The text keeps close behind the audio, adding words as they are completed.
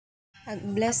A A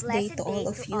blessed day to blessed all day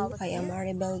of to you. all of I am you.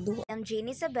 Maribel Du. I'm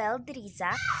Jane Isabel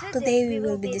Diriza. Today Today we we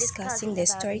will will be be discussing the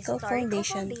discussing about the historical historical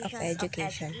foundation of foundations of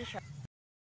education. education.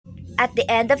 At the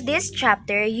end of this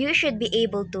chapter, you should be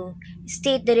able to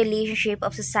state the relationship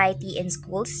of society and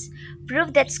schools,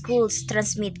 prove that schools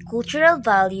transmit cultural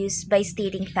values by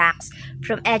stating facts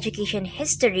from education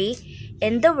history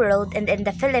in the world and in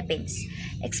the Philippines,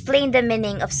 explain the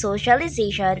meaning of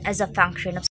socialization as a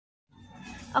function of.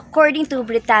 According to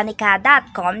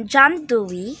Britannica.com, John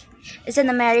Dewey is an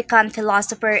American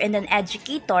philosopher and an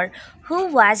educator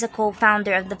who was a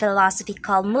co-founder of the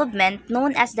philosophical movement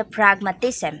known as the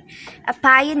Pragmatism, a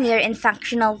pioneer in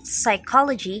functional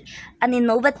psychology, an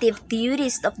innovative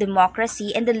theorist of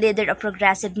democracy, and the leader of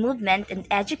progressive movement in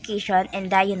education in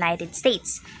the United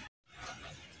States.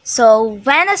 So,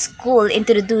 when a school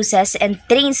introduces and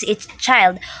trains its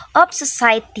child of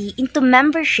society into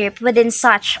membership within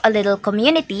such a little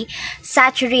community,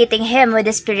 saturating him with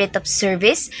the spirit of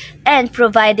service and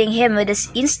providing him with the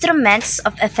instruments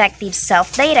of effective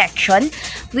self direction,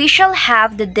 we shall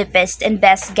have the deepest and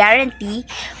best guarantee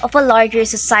of a larger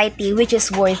society which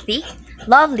is worthy,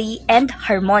 lovely, and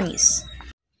harmonious.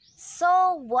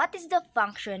 So, what is the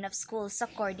function of schools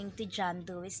according to John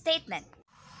Dewey's statement?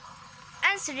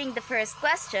 Answering the first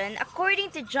question, according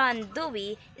to John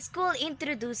Dewey, school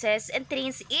introduces and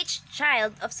trains each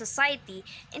child of society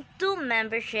into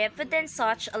membership within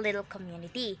such a little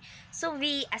community. So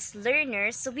we as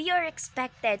learners, we are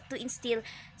expected to instill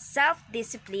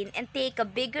self-discipline and take a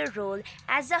bigger role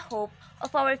as a hope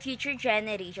of our future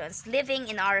generations living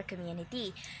in our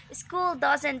community. School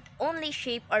doesn't only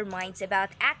shape our minds about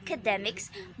academics,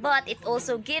 but it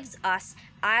also gives us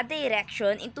a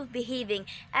direction into behaving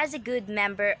as a good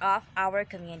member of our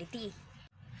community.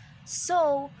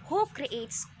 So, who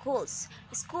creates schools?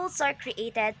 Schools are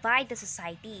created by the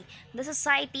society. The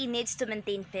society needs to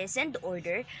maintain peace and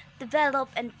order, develop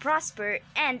and prosper,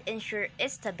 and ensure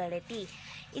stability.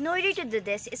 In order to do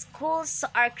this, schools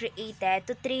are created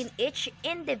to train each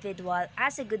individual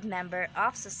as a good member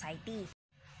of society.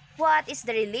 What is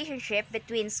the relationship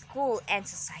between school and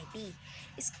society?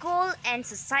 School and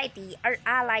society are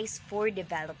allies for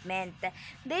development.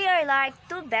 They are like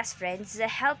two best friends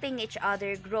helping each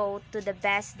other grow to the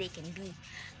best they can be.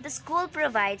 The school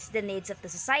provides the needs of the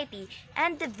society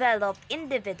and develop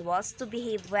individuals to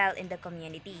behave well in the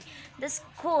community. The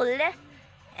school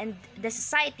and the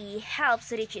society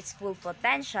helps reach its full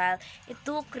potential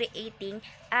into creating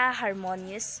a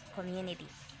harmonious community.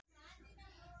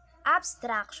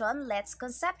 Abstraction, let's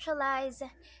conceptualize.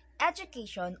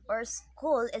 Education or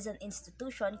school is an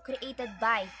institution created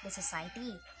by the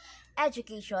society.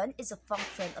 Education is a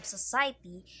function of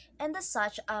society and as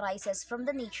such arises from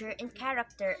the nature and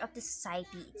character of the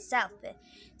society itself.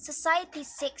 Society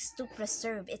seeks to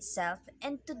preserve itself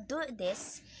and to do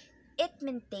this, it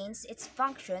maintains its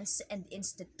functions and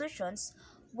institutions,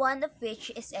 one of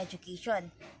which is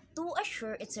education, to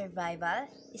assure its survival,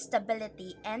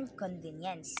 stability, and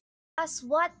convenience. As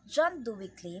what John Dewey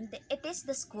claimed, it is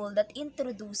the school that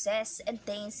introduces and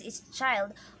trains its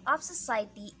child of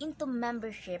society into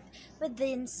membership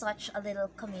within such a little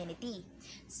community,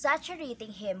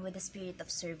 saturating him with the spirit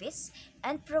of service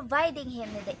and providing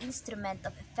him with the instrument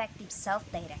of effective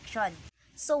self-direction.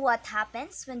 So what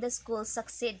happens when the school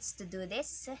succeeds to do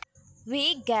this?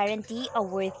 We guarantee a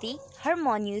worthy,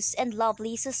 harmonious, and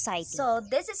lovely society. So,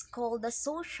 this is called the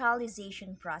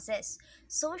socialization process.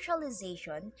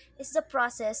 Socialization is the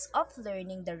process of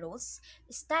learning the roles,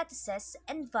 statuses,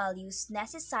 and values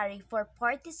necessary for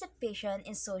participation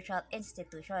in social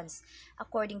institutions,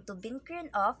 according to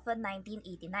Binkern of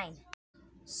 1989.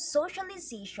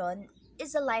 Socialization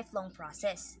is a lifelong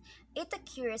process. It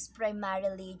occurs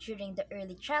primarily during the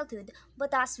early childhood,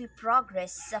 but as we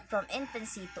progress from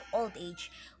infancy to old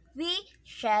age, we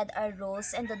shed our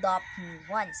roles and adopt new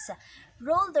ones.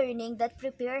 Role learning that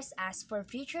prepares us for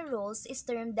future roles is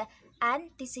termed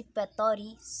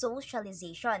anticipatory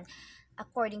socialization,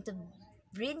 according to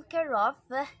Brinkerhoff,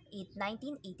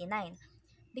 1989.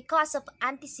 Because of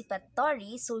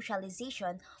anticipatory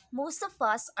socialization, most of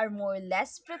us are more or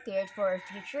less prepared for our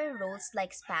future roles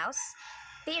like spouse,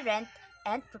 parent,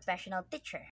 and professional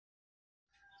teacher.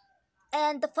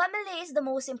 And the family is the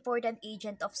most important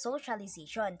agent of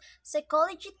socialization.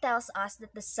 Psychology tells us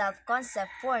that the self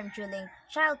concept formed during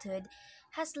childhood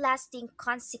has lasting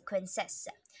consequences.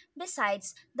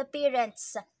 Besides, the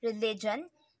parents' religion,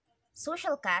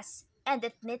 social caste, and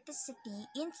ethnicity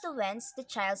influence the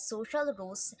child's social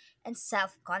roles and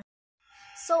self concept.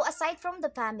 So, aside from the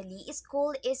family,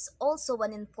 school is also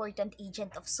an important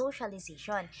agent of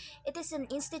socialization. It is an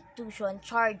institution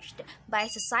charged by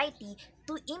society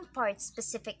to impart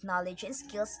specific knowledge and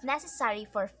skills necessary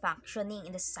for functioning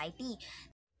in the society.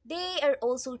 They are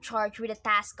also charged with the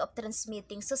task of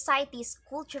transmitting society's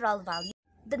cultural values.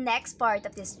 The next part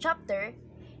of this chapter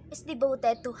is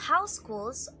devoted to how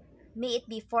schools, may it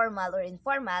be formal or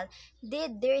informal,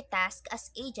 did their task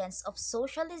as agents of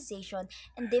socialization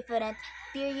in different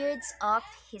periods of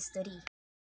history.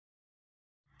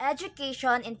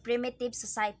 Education in Primitive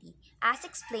Society, as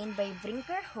explained by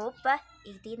Brinker-Hope,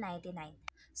 1899.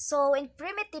 So, in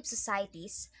primitive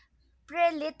societies,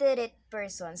 pre-literate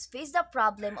persons face the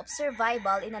problem of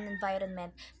survival in an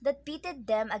environment that pitted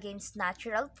them against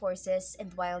natural forces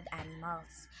and wild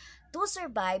animals. To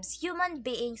survive, human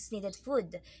beings needed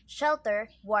food, shelter,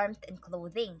 warmth, and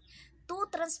clothing. To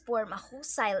transform a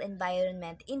hostile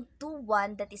environment into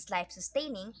one that is life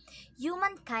sustaining,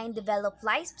 humankind developed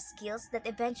life skills that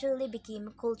eventually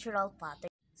became cultural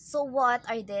patterns. So, what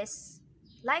are these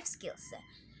life skills?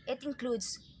 It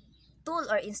includes tool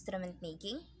or instrument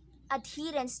making,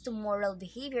 adherence to moral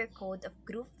behavior code of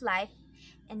group life,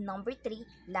 and number three,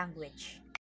 language.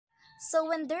 So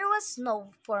when there was no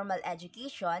formal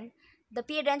education, the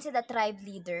parents and the tribe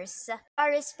leaders are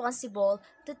responsible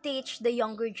to teach the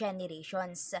younger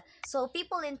generations. So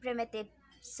people in primitive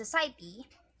society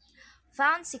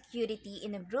found security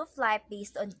in a group life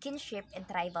based on kinship and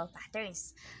tribal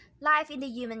patterns. Life in the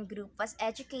human group was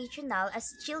educational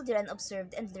as children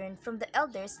observed and learned from the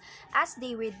elders as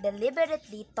they were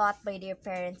deliberately taught by their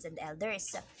parents and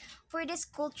elders. For these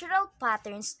cultural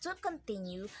patterns to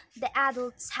continue, the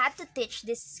adults had to teach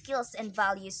these skills and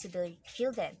values to their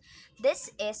children. This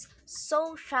is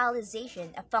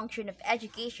socialization, a function of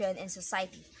education in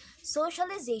society.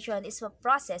 Socialization is a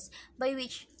process by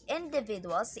which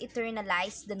individuals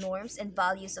internalize the norms and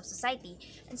values of society,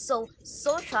 and so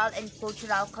social and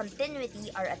cultural continuity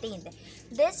are attained.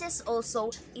 This is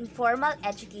also informal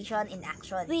education in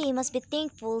action. We must be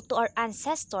thankful to our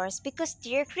ancestors because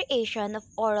their creation of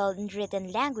oral and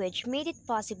written language made it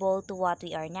possible to what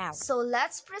we are now. So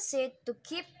let's proceed to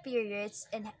key periods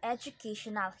in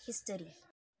educational history.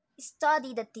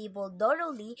 Study the table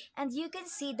thoroughly and you can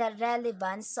see the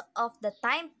relevance of the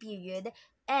time period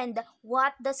and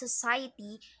what the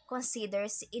society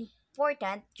considers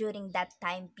important during that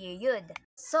time period.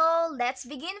 So let's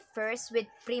begin first with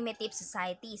primitive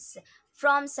societies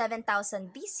from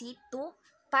 7000 BC to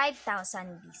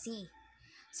 5000 BC.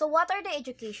 So what are the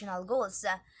educational goals?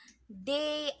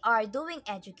 They are doing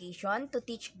education to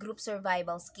teach group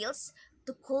survival skills,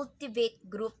 to cultivate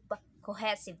group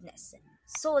cohesiveness.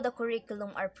 So the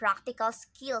curriculum are practical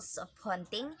skills of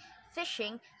hunting,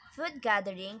 fishing, food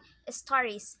gathering,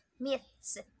 stories,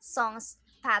 myths, songs,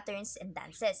 patterns, and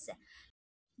dances.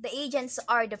 The agents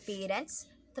are the parents,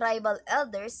 tribal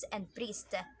elders, and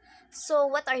priests. So,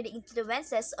 what are the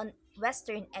influences on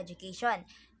Western education?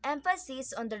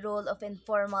 Emphasis on the role of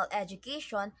informal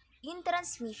education in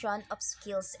transmission of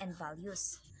skills and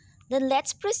values. Then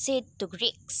let's proceed to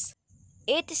Greeks.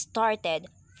 It started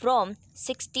from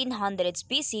 1600s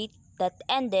BC that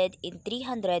ended in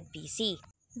 300 BC.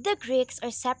 The Greeks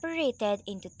are separated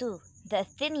into two, the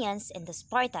Athenians and the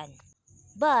Spartan.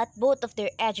 But both of their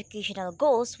educational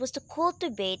goals was to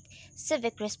cultivate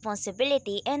civic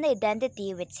responsibility and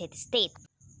identity with city-state.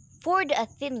 For the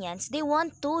Athenians, they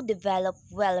want to develop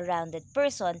well-rounded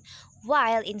person,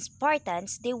 while in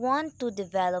Spartans, they want to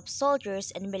develop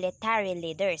soldiers and military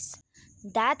leaders.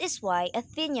 That is why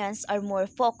Athenians are more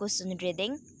focused on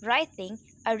reading, writing,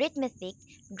 arithmetic,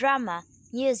 drama,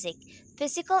 music,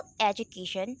 physical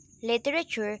education,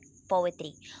 literature,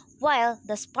 poetry, while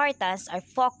the Spartans are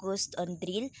focused on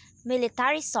drill,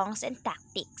 military songs, and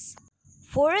tactics.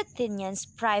 For Athenians,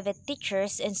 private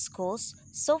teachers in schools,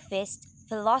 sophists,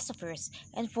 philosophers,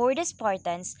 and for the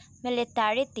Spartans,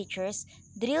 military teachers,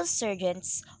 drill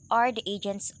sergeants are the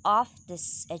agents of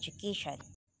this education.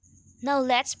 Now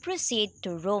let's proceed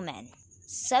to Roman.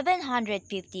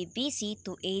 750 BC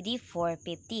to AD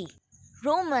 450.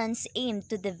 Romans aimed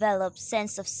to develop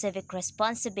sense of civic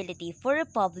responsibility for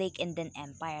republic and then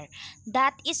empire.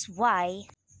 That is why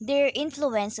their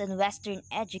influence on Western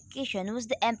education was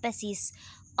the emphasis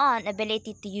on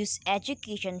ability to use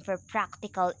education for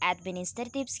practical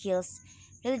administrative skills,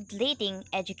 relating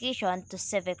education to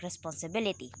civic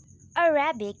responsibility.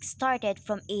 Arabic started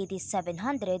from AD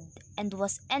 700 and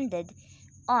was ended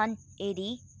on AD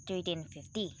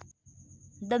 1350.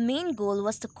 The main goal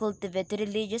was to cultivate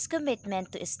religious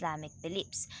commitment to Islamic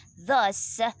beliefs.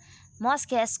 Thus,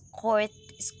 mosques, court,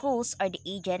 schools are the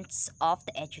agents of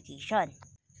the education.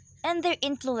 And their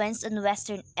influence on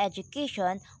Western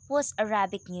education was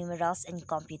Arabic numerals and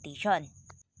computation,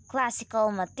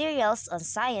 classical materials on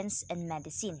science and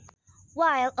medicine.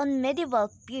 while on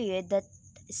medieval period that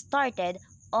started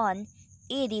on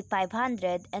AD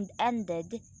 500 and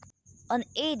ended on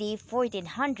AD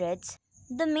 1400s,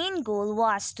 the main goal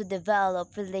was to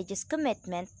develop religious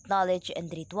commitment, knowledge,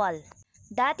 and ritual.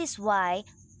 That is why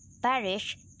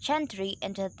parish, chantry,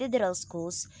 and cathedral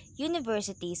schools,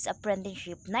 universities,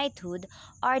 apprenticeship, knighthood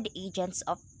are the agents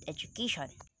of education.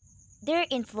 Their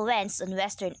influence on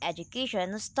Western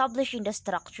education, establishing the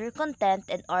structure, content,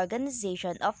 and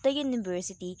organization of the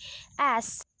university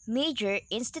as major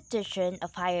institution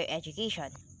of higher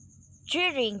education.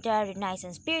 During the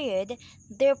Renaissance period,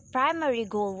 their primary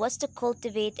goal was to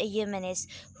cultivate a humanist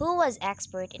who was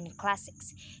expert in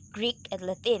classics, Greek and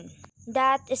Latin.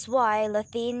 That is why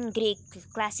Latin, Greek,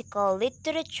 classical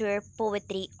literature,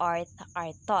 poetry, art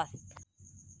are taught.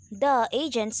 The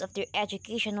agents of their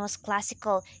education was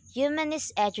classical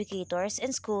humanist educators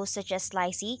in schools such as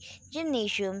lycée,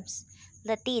 gymnasiums,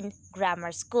 Latin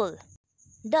grammar school.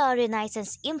 The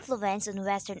Renaissance influence on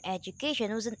Western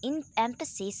education was an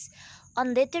emphasis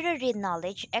on literary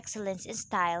knowledge, excellence in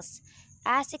styles,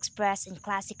 as expressed in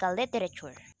classical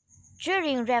literature.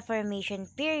 During Reformation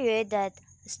period that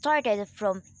started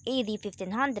from AD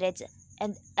 1500s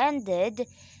and ended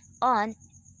on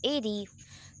AD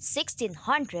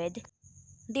 1600,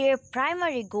 their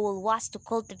primary goal was to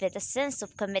cultivate a sense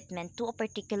of commitment to a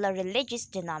particular religious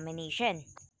denomination.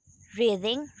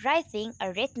 Reading, writing,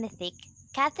 arithmetic,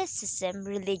 Catholicism,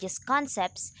 religious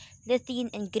concepts, Latin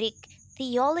and Greek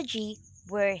theology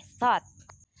were taught.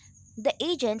 The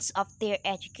agents of their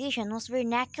education was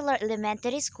vernacular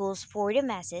elementary schools for the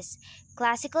masses,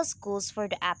 classical schools for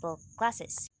the upper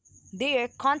classes. Their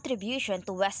contribution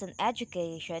to Western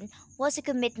education was a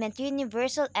commitment to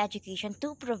universal education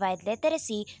to provide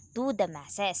literacy to the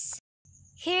masses.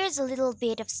 Here's a little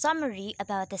bit of summary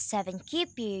about the seven key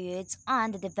periods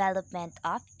on the development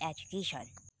of education.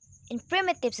 In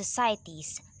primitive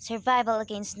societies, survival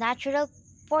against natural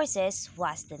forces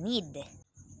was the need.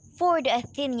 For the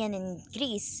Athenian in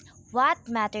Greece, what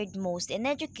mattered most in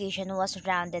education was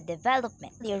rounded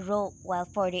development. While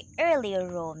for the earlier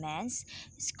Romans,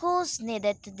 schools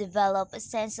needed to develop a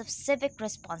sense of civic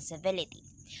responsibility.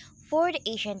 For the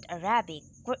ancient Arabic,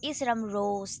 where Islam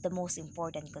rose the most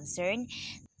important concern,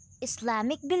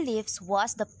 Islamic beliefs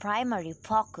was the primary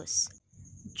focus.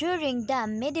 During the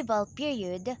medieval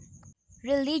period,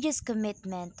 religious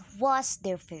commitment was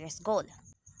their first goal,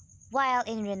 while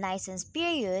in Renaissance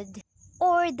period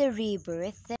or the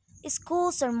rebirth,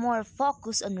 schools are more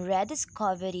focused on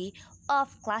rediscovery of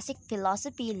classic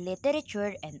philosophy,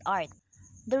 literature, and art.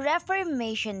 The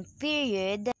Reformation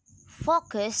period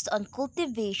focused on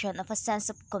cultivation of a sense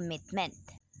of commitment.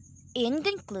 In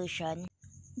conclusion,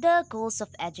 the goals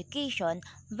of education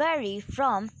vary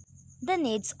from the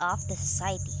needs of the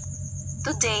society.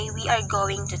 Today, we are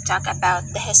going to talk about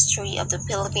the history of the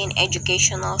Philippine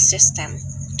educational system.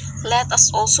 Let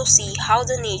us also see how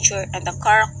the nature and the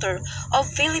character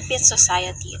of Philippine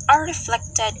society are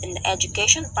reflected in the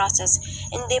education process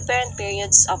in different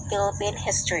periods of Philippine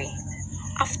history.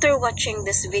 After watching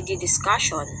this video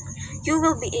discussion, you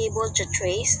will be able to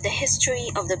trace the history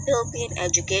of the Philippine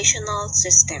educational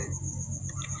system.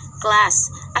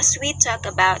 Class, as we talk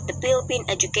about the Philippine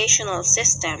educational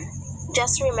system,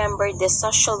 just remember the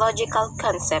sociological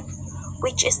concept,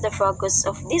 which is the focus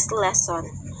of this lesson,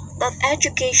 that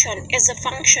education is a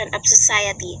function of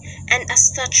society, and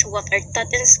as such what are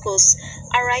taught in schools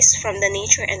arise from the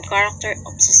nature and character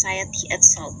of society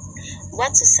itself.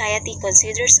 What society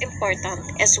considers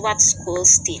important is what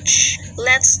schools teach.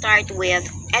 Let's start with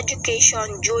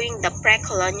education during the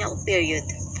pre-colonial period.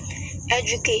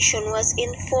 Education was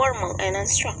informal and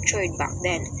unstructured back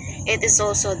then. It is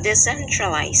also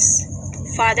decentralized.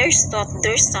 Fathers taught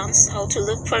their sons how to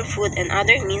look for food and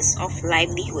other means of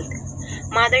livelihood.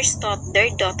 Mothers taught their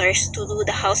daughters to do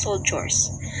the household chores.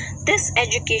 This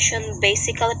education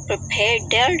basically prepared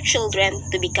their children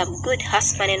to become good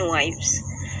husbands and wives.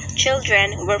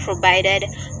 Children were provided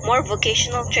more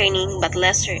vocational training but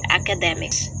lesser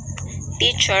academics.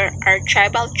 Teachers are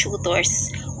tribal tutors.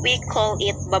 We call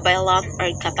it Babaylan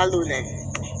or Katalunan.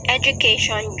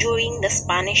 Education during the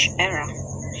Spanish era.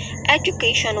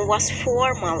 Education was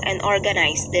formal and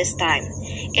organized this time.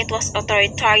 It was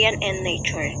authoritarian in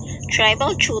nature.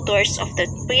 Tribal tutors of the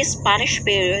pre-Spanish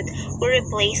period were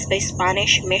replaced by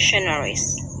Spanish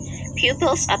missionaries.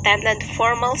 Pupils attended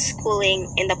formal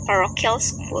schooling in the parochial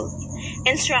school.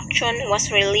 Instruction was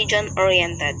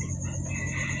religion-oriented.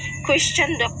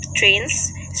 Christian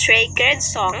doctrines, sacred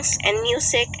songs, and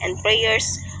music and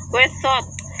prayers were taught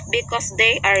because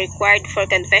they are required for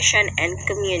confession and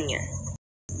communion.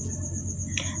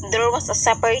 There was a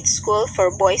separate school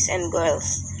for boys and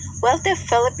girls. Wealthy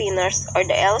Filipinos or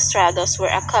the ilustrados were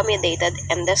accommodated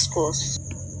in the schools.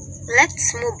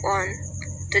 Let's move on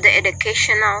to the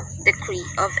Educational Decree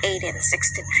of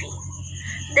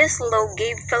 1863. This law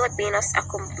gave Filipinos a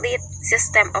complete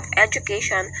system of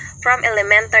education from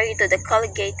elementary to the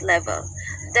collegiate level.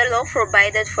 The law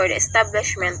provided for the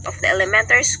establishment of the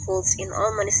elementary schools in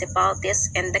all municipalities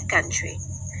in the country.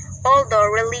 Although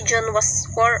religion was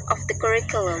core of the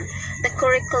curriculum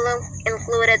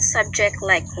included subjects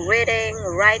like reading,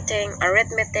 writing,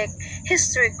 arithmetic,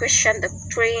 history, Christian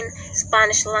doctrine,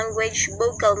 Spanish language,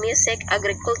 vocal music,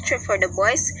 agriculture for the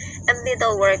boys, and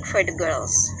needlework for the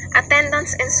girls.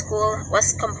 Attendance in school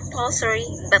was compulsory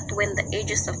between the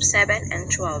ages of 7 and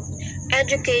 12.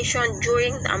 Education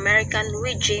during the American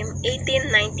regime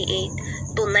 1898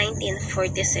 to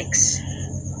 1946.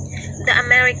 The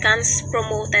Americans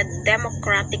promoted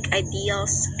democratic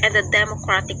ideals and the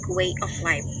democratic way of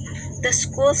life. The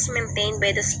schools maintained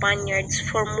by the Spaniards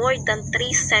for more than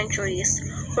 3 centuries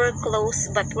were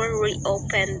closed but were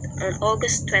reopened on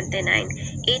August 29,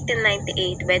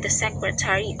 1898 by the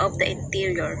Secretary of the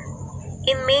Interior.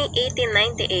 In May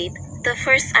 1898, the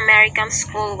first American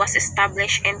school was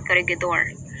established in Corregidor,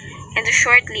 and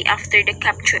shortly after the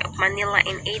capture of Manila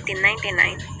in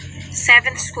 1899,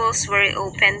 7 schools were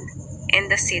reopened in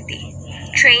the city.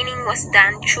 Training was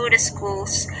done through the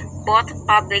schools, both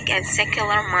public and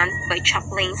secular, manned by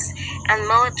chaplains and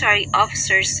military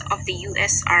officers of the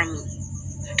U.S. Army.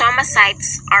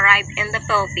 Thomasites arrived in the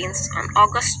Philippines on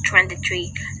August 23,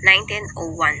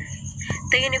 1901.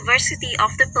 The University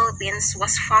of the Philippines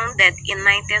was founded in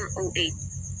 1908.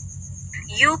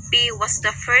 UP was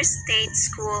the first state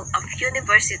school of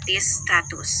university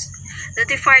status. The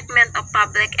Department of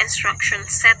Public Instruction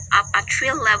set up a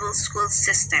 3-level school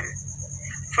system.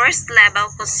 First level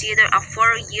considered a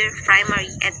 4-year primary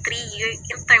and 3-year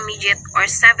intermediate or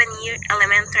 7-year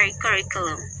elementary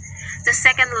curriculum. The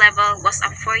second level was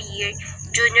a 4-year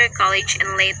junior college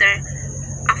and later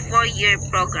a 4-year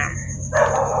program.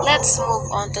 Let's move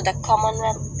on to the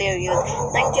Commonwealth period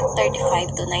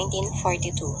 1935 to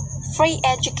 1942. Free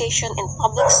education in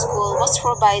public school was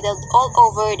provided all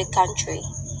over the country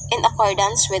in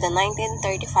accordance with the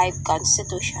 1935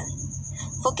 Constitution.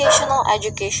 Vocational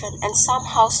education and some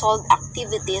household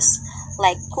activities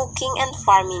like cooking and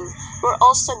farming were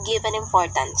also given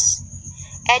importance.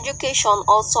 Education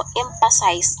also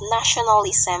emphasized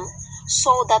nationalism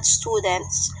so that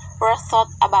students were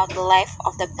taught about the life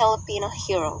of the Filipino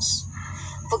heroes.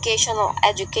 Vocational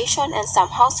education and some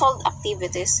household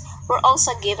activities were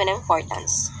also given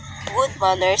importance. Good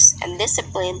manners and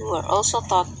discipline were also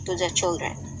taught to the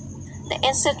children. The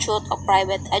Institute of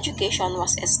Private Education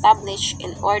was established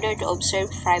in order to observe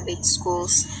private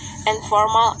schools, and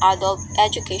formal adult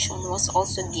education was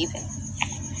also given.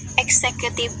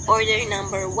 Executive Order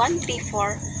Number 134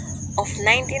 of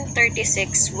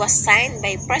 1936 was signed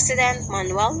by President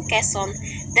Manuel Quezon,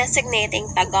 designating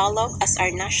Tagalog as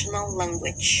our national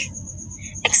language.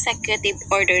 Executive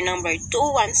Order Number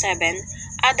 217,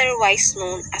 otherwise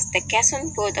known as the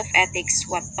Quezon Code of Ethics,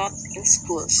 was taught in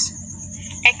schools.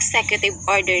 Executive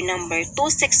Order Number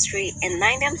 263 in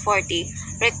 1940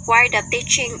 required the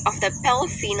teaching of the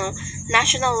Filipino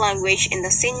national language in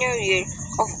the senior year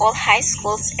of all high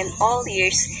schools and all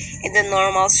years in the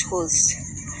normal schools.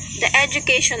 The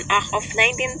Education Act of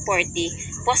 1940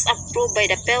 was approved by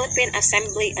the Philippine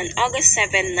Assembly on August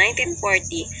 7,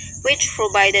 1940, which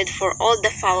provided for all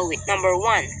the following. Number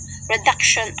 1.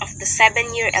 Reduction of the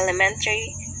 7-year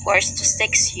elementary course to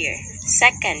 6 years.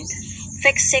 Second,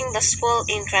 fixing the school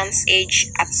entrance age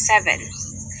at 7.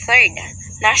 Third,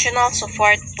 national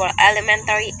support for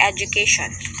elementary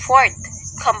education. Fourth,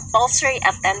 compulsory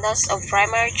attendance of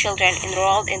primary children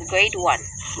enrolled in grade 1.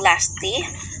 Lastly,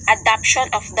 adoption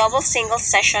of double single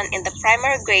session in the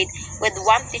primary grade with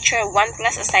 1 teacher, 1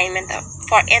 class assignment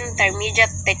for intermediate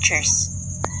teachers.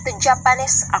 The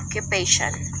Japanese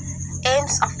occupation.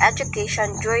 Aims of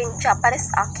education during Japanese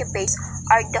occupation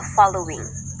are the following.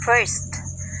 First,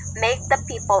 make the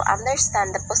people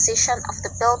understand the position of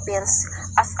the Philippines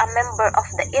as a member of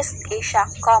the East Asia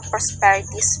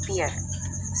Co-Prosperity Sphere.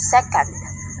 Second,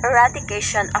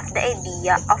 eradication of the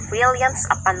idea of reliance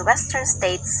upon Western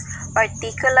states,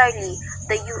 particularly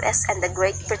the U.S. and the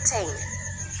Great Britain.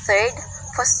 Third,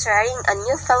 fostering a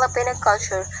new Filipino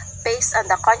culture based on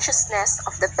the consciousness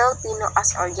of the Filipino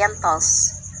as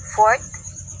Orientals. Fourth,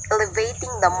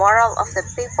 elevating the moral of the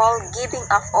people, giving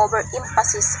up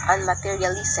over-emphasis on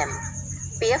materialism.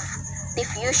 Fifth,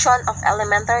 diffusion of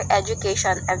elementary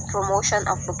education and promotion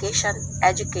of vocation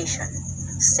education.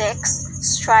 Sixth,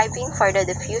 striving for the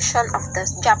diffusion of the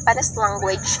Japanese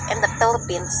language in the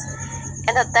Philippines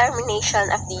and the termination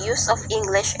of the use of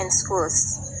English in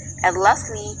schools, and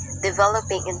lastly,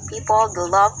 developing in people the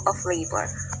love of labor.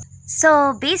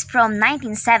 So, based from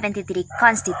 1973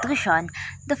 Constitution,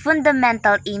 the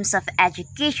fundamental aims of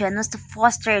education was to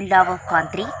foster love of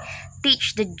country,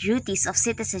 teach the duties of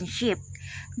citizenship,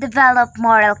 develop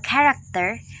moral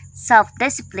character,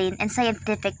 self-discipline, and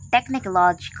scientific,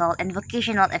 technological, and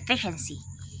vocational efficiency.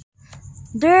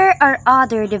 There are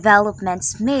other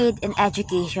developments made in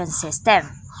education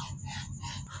system,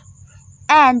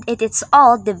 and it is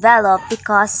all developed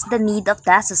because the need of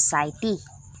the society.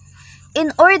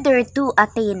 In order to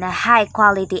attain a high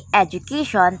quality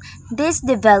education, these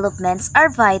developments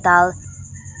are vital.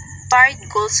 Varied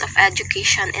goals of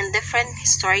education in different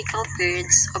historical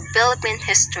periods of Philippine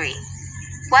history.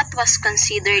 What was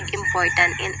considered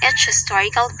important in each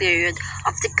historical period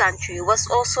of the country was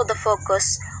also the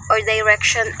focus or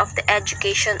direction of the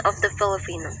education of the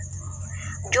Filipino.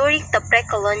 During the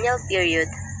pre-colonial period,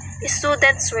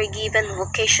 students were given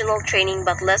vocational training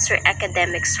but lesser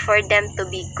academics for them to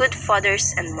be good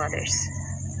fathers and mothers.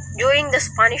 During the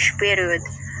Spanish period,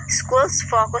 schools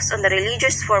focused on the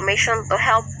religious formation to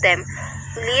help them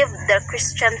live their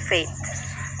Christian faith.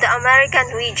 The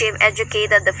American regime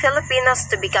educated the Filipinos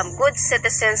to become good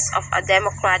citizens of a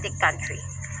democratic country,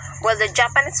 while the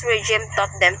Japanese regime taught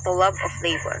them to love of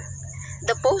labor.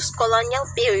 The post-colonial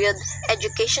period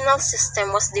educational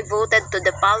system was devoted to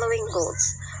the following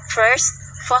goals. First,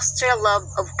 foster love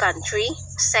of country.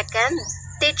 Second,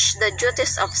 teach the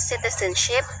duties of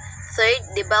citizenship. Third,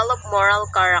 develop moral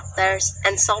characters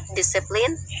and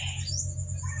self-discipline.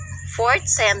 Fourth,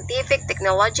 scientific,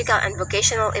 technological, and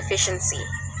vocational efficiency.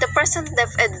 The present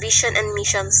DepEd vision and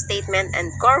mission statement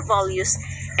and core values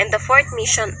and the fourth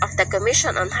mission of the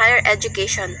Commission on Higher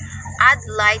Education add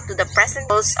light to the present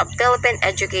goals of Philippine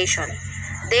education.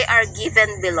 They are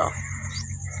given below.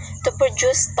 To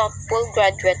produce thoughtful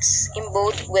graduates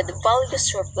imbued with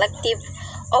values reflective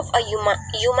of a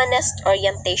humanist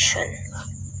orientation,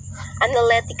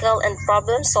 analytical and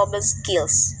problem-solving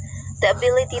skills, the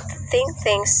ability to think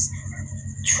things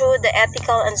through the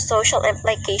ethical and social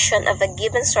implication of a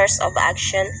given source of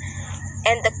action,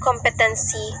 and the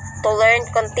competency to learn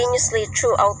continuously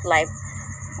throughout life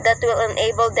that will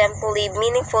enable them to live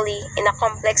meaningfully in a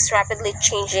complex, rapidly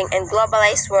changing, and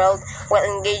globalized world while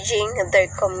engaging their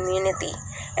community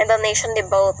and the nation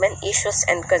development issues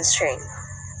and concerns.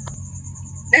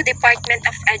 The Department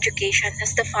of Education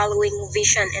has the following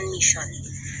vision and mission.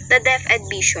 The DepEd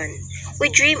vision. We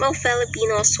dream of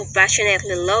Filipinos who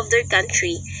passionately love their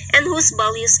country and whose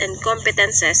values and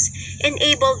competences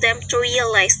enable them to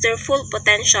realize their full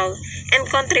potential and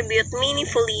contribute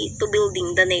meaningfully to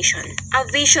building the nation. A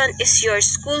vision is your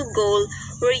school goal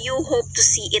where you hope to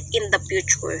see it in the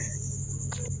future.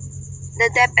 The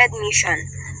DepEd mission.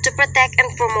 To protect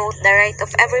and promote the right of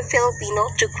every Filipino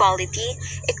to quality,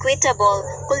 equitable,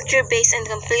 culture-based, and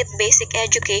complete basic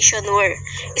education where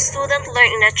students learn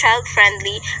in a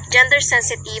child-friendly,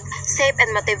 gender-sensitive, safe, and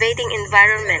motivating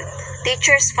environment.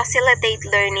 Teachers facilitate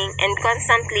learning and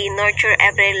constantly nurture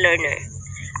every learner.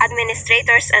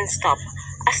 Administrators and staff,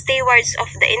 as stewards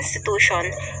of the institution,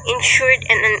 ensured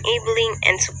an enabling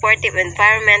and supportive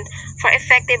environment for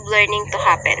effective learning to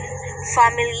happen.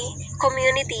 Family,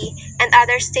 community, and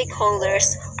other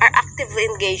stakeholders are actively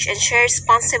engaged and share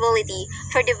responsibility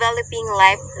for developing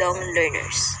lifelong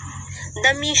learners.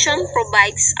 The mission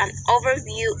provides an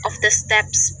overview of the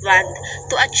steps planned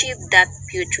to achieve that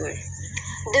future.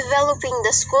 Developing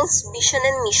the school's vision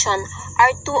and mission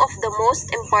are two of the most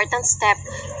important steps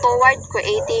toward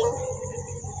creating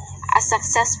a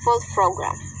successful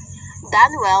program.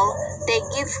 Done well, they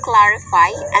give clarify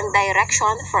and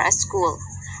direction for a school.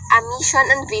 A mission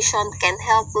and vision can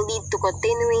help lead to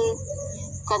continuing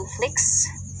conflicts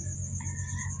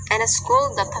and a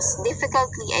school that has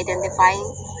difficulty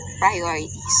identifying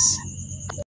priorities.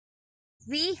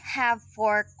 We have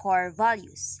four core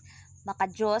values: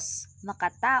 maka-Diyos,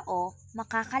 makatao,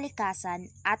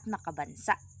 makakalikasan, at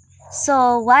makabansa.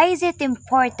 So, why is it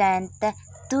important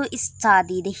to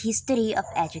study the history of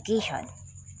education?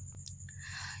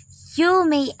 You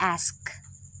may ask,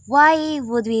 why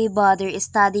would we bother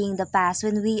studying the past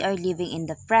when we are living in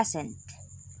the present?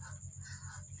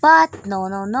 But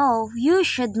no, you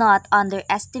should not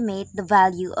underestimate the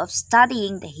value of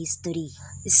studying the history.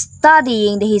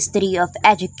 Studying the history of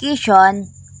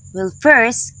education will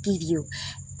first give you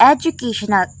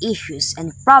educational issues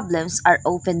and problems are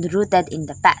often rooted in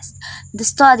the past. The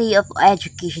study of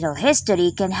educational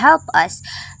history can help us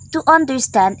to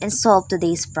understand and solve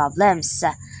today's problems.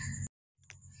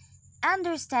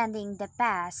 Understanding the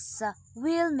past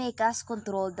will make us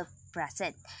control the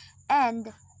present, and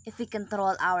If we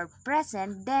control our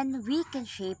present, then we can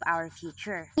shape our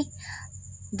future.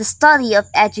 The study of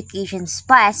education's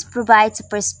past provides a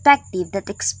perspective that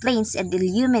explains and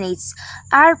illuminates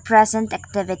our present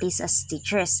activities as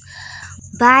teachers.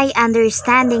 By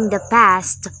understanding the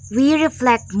past, we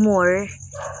reflect more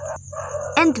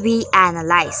and we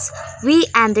analyze. We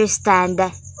understand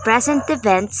the present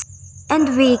events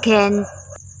and we can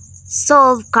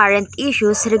solve current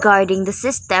issues regarding the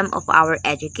system of our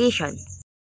education.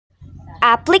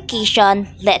 Application,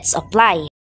 let's apply.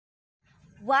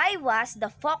 Why was the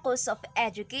focus of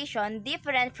education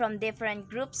different from different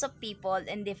groups of people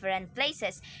in different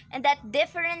places and at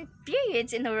different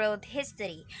periods in world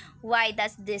history? Why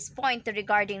does this point to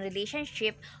regarding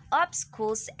relationship of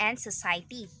schools and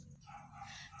society?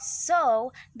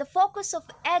 So, the focus of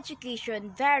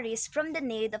education varies from the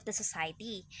need of the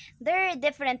society. There are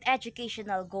different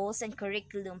educational goals and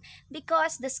curriculum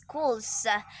because the schools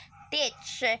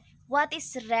teach what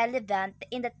is relevant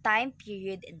in the time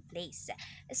period and place.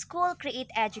 School create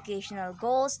educational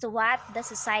goals to what the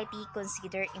society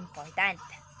consider important.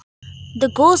 The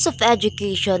goals of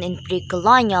education in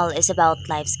pre-colonial is about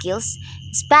life skills,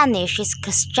 Spanish is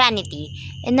Christianity,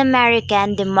 in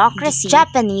American democracy, the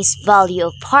Japanese value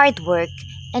of hard work,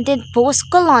 and in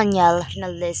post-colonial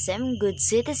nationalism, good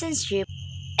citizenship,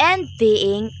 and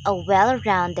being a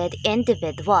well-rounded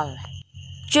individual.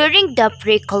 During the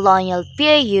pre-colonial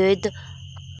period,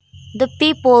 the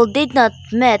people did not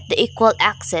meet the equal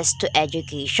access to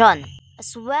education,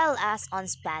 as well as on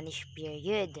Spanish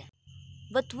period.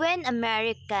 But when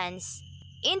Americans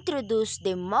introduced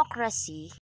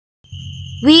democracy,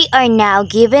 we are now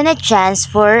given a chance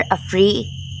for a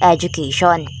free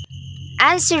education.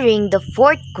 Answering the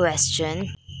fourth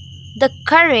question, the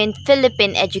current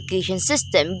Philippine education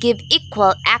system gives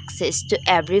equal access to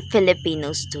every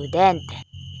Filipino student.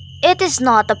 It is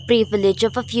not a privilege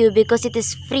of a few because it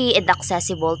is free and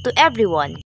accessible to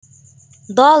everyone.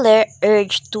 Dollar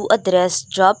urged to address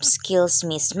job skills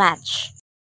mismatch.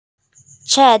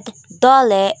 Ched,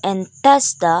 Dole, and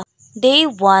Tesda, they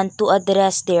want to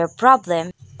address their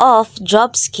problem of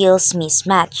job skills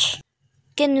mismatch.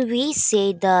 Can we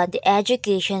say that the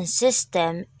education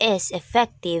system is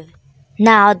effective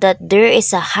now that there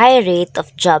is a high rate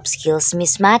of job skills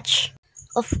mismatch?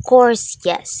 Of course,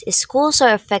 yes, schools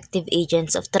are effective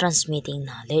agents of transmitting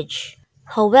knowledge.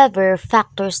 However,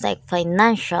 factors like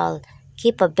financial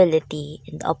capability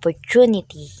and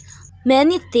opportunity,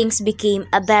 many things became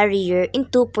a barrier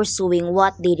into pursuing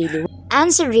what they really want.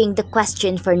 Answering the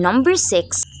question for number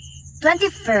 6,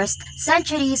 21st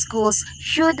century schools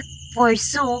should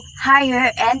pursue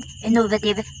higher and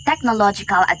innovative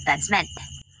technological advancement.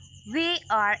 We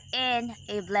are in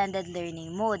a blended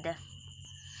learning mode.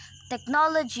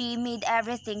 Technology made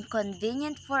everything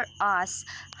convenient for us.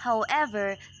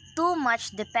 However, too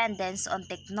much dependence on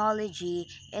technology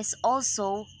is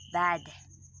also bad.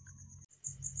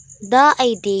 The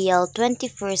ideal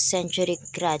 21st century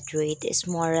graduate is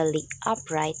morally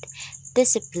upright,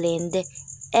 disciplined,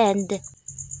 and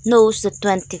knows the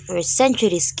 21st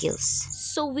century skills.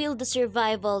 So will the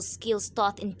survival skills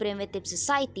taught in primitive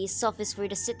societies suffice for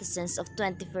the citizens of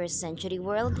 21st century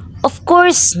world? Of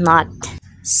course not.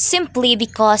 Simply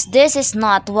because this is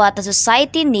not what the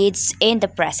society needs in the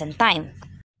present time.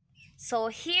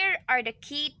 So here are the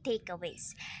key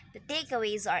takeaways. The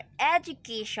takeaways are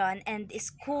education and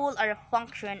school are a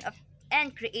function of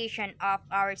and creation of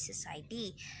our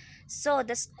society. So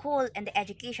the school and the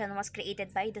education was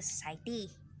created by the society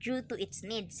due to its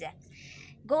needs.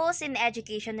 Goals in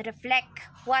education reflect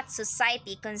what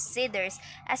society considers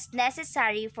as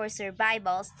necessary for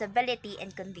survival, stability,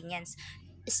 and convenience.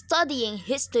 Studying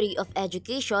history of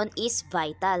education is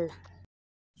vital.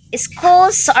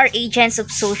 Schools are agents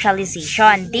of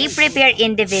socialization. They prepare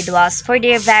individuals for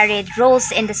their varied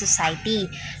roles in the society.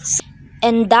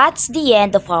 And that's the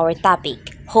end of our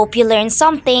topic. Hope you learned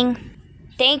something.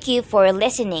 Thank you for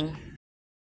listening.